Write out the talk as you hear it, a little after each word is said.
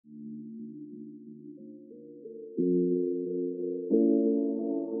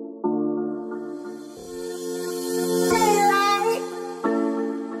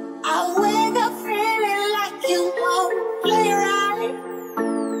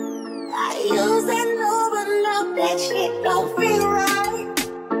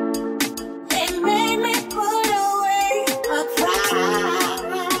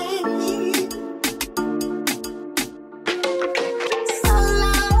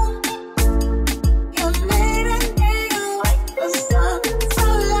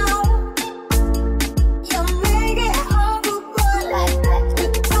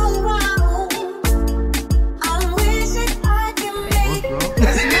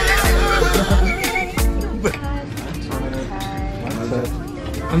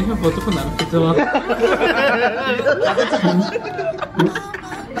Kann ich ein Foto von einem bitte machen?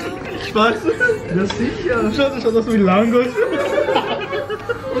 Spaß? Ja, sicher. Schau das wie lang ist.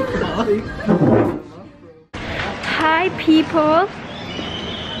 Hi people,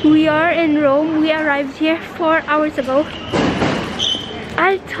 we are in Rome. We arrived here 4 hours ago.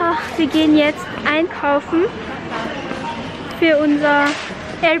 Alter, wir gehen jetzt einkaufen für unser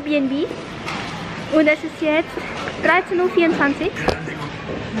Airbnb. Und es ist jetzt 13:24 Uhr.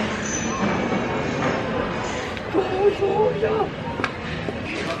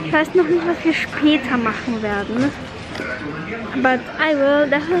 Ich weiß noch nicht, was wir später machen werden. But I will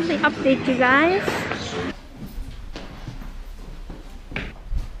definitely update you guys.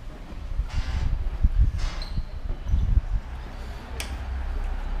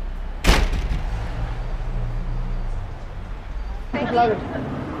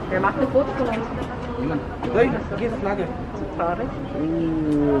 Wer macht eine Foto von uns? Nein, geh Flagge. Tory.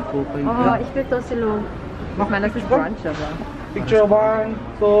 Oh, Ich will das Salon. Ich meine, das ist Brunch, aber... Picture one,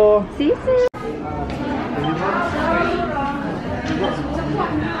 so. Sisi.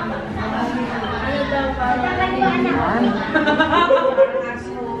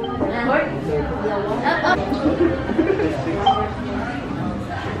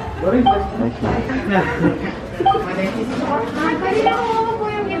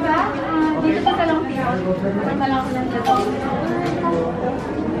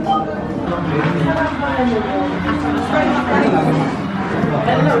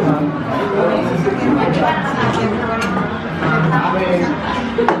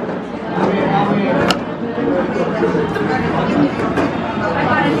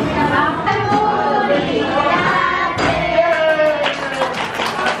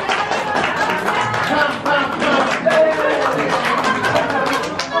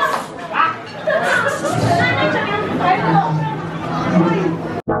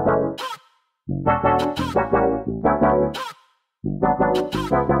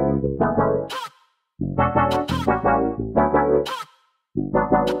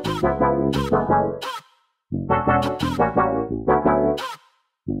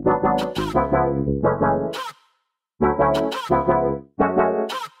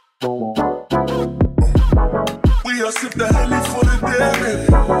 We are sip the Henny for the day.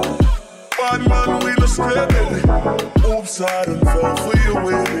 Bad man, we no scared, baby. Oops, I done fell for your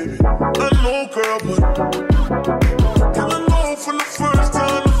way, baby. I know, girl, but can I know from the first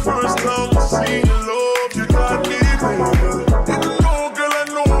time I seen your love, you got me, baby. Even though, girl, I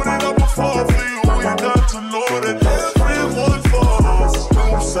know that I will fall for you. You got to know that everyone falls.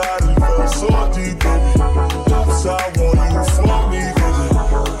 Oops, I done fell so deep, baby. Oops, I want you for me, baby.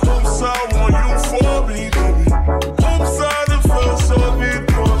 Oops, I want you for me, baby. Oops, I done fell so deep,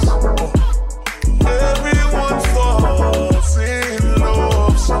 cause everyone falls in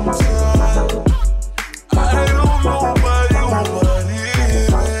love sometimes. I don't know about you, but it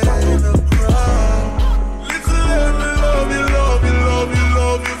ain't a crime. Little let me love you, love you, love you,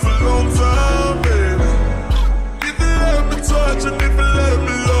 love you for a long time, baby. Little let me touch and little let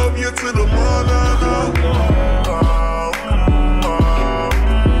me love you to the morning.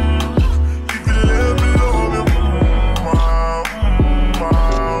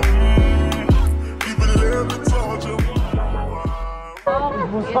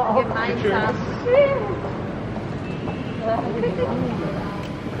 Gemeinsam.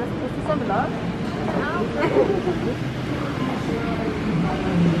 Das ist so ein Vlog.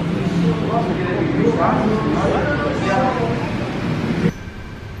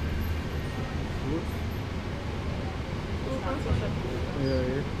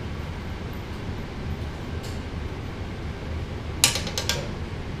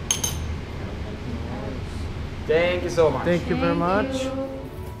 Thank you so much. Thank you very much.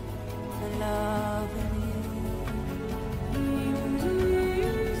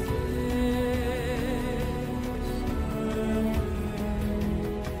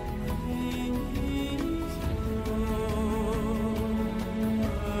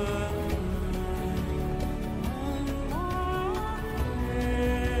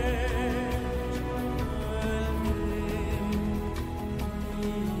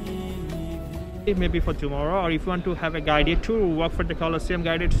 maybe for tomorrow, or if you want to have a guided tour, work for the Colosseum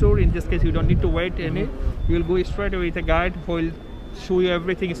guided tour, in this case you don't need to wait any. You will go straight away with a guide who will show you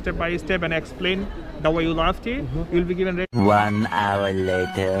everything step by step and explain the way you loved it. You'll be given 1 hour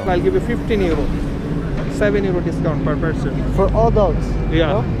later. I'll give you 15 euro, 7 euro discount per person. For adults?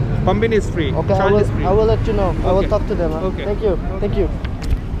 Yeah. No? Pumpkin is free. Okay, Child is free. I will let you know. I will Okay. talk to them. Huh? Okay. Thank you. Thank you.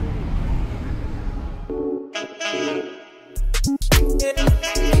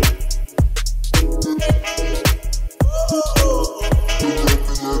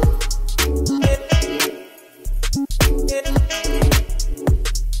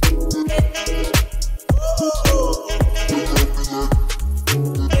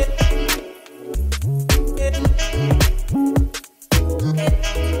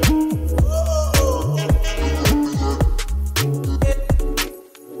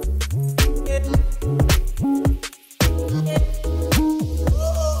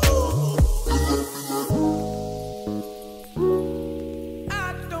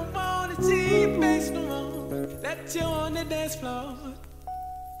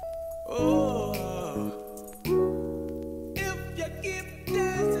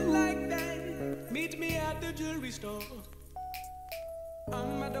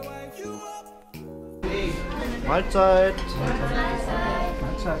 Mahlzeit.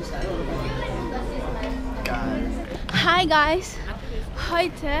 Hi guys,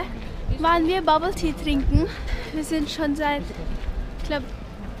 heute waren wir Bubble Tea trinken. Wir sind schon seit, ich glaube,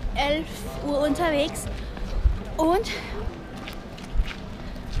 11 Uhr unterwegs und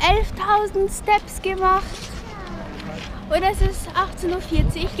 11.000 Steps gemacht. Und es ist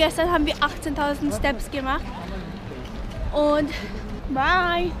 18:40 Uhr. Gestern haben wir 18.000 Steps gemacht. Und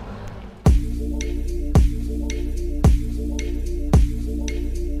bye!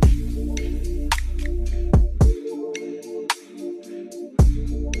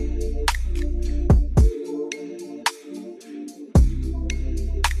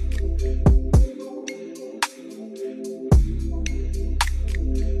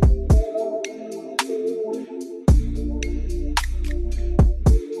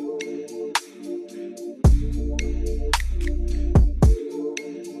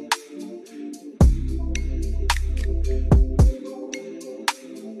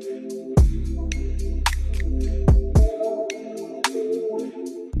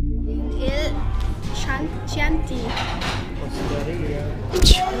 Chianti.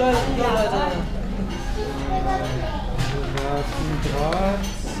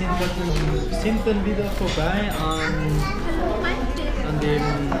 Sind dann wieder vorbei an dem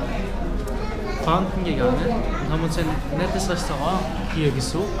Fountain gegangen und haben uns ein nettes Restaurant hier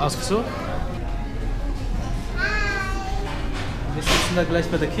ausgesucht. Wir sitzen da gleich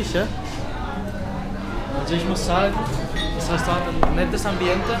bei der Küche. Also ich muss sagen, das Restaurant hat ein nettes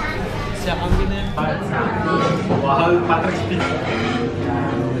Ambiente, sehr angenehm. Wow, Patrick spielt.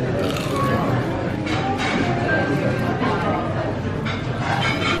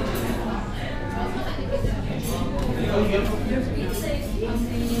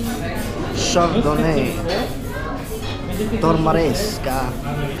 Chardonnay. Tormaresca.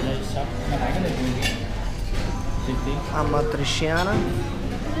 Amatriciana. Das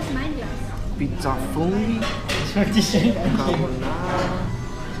ist mein Glas. Pizza Funghi. Carbonara.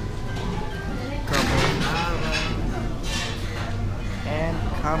 And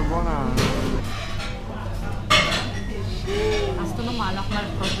Carbonara. Hast du normal auch mal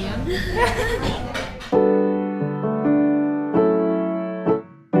probieren?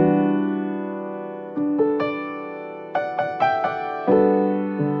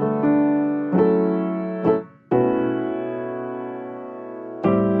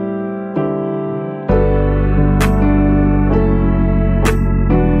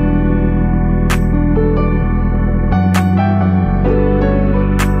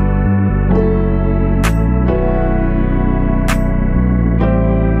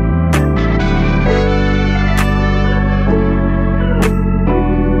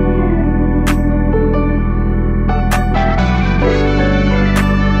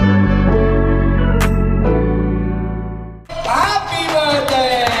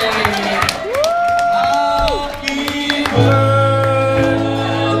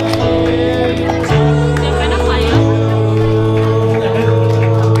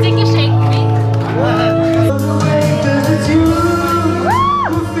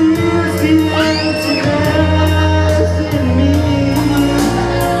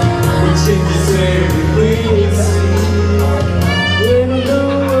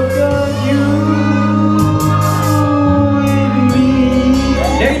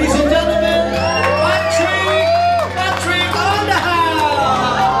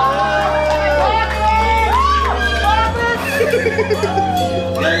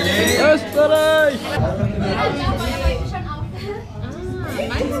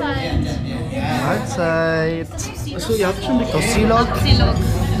 outside. Tosilog. Silog.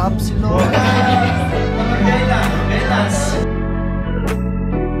 Tapsilog.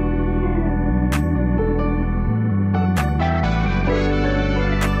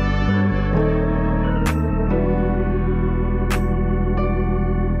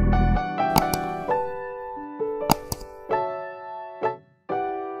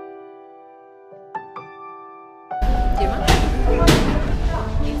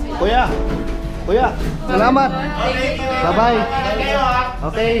 Kuya, salamat. Bye-bye.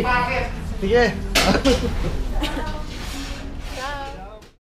 Okay. Sige.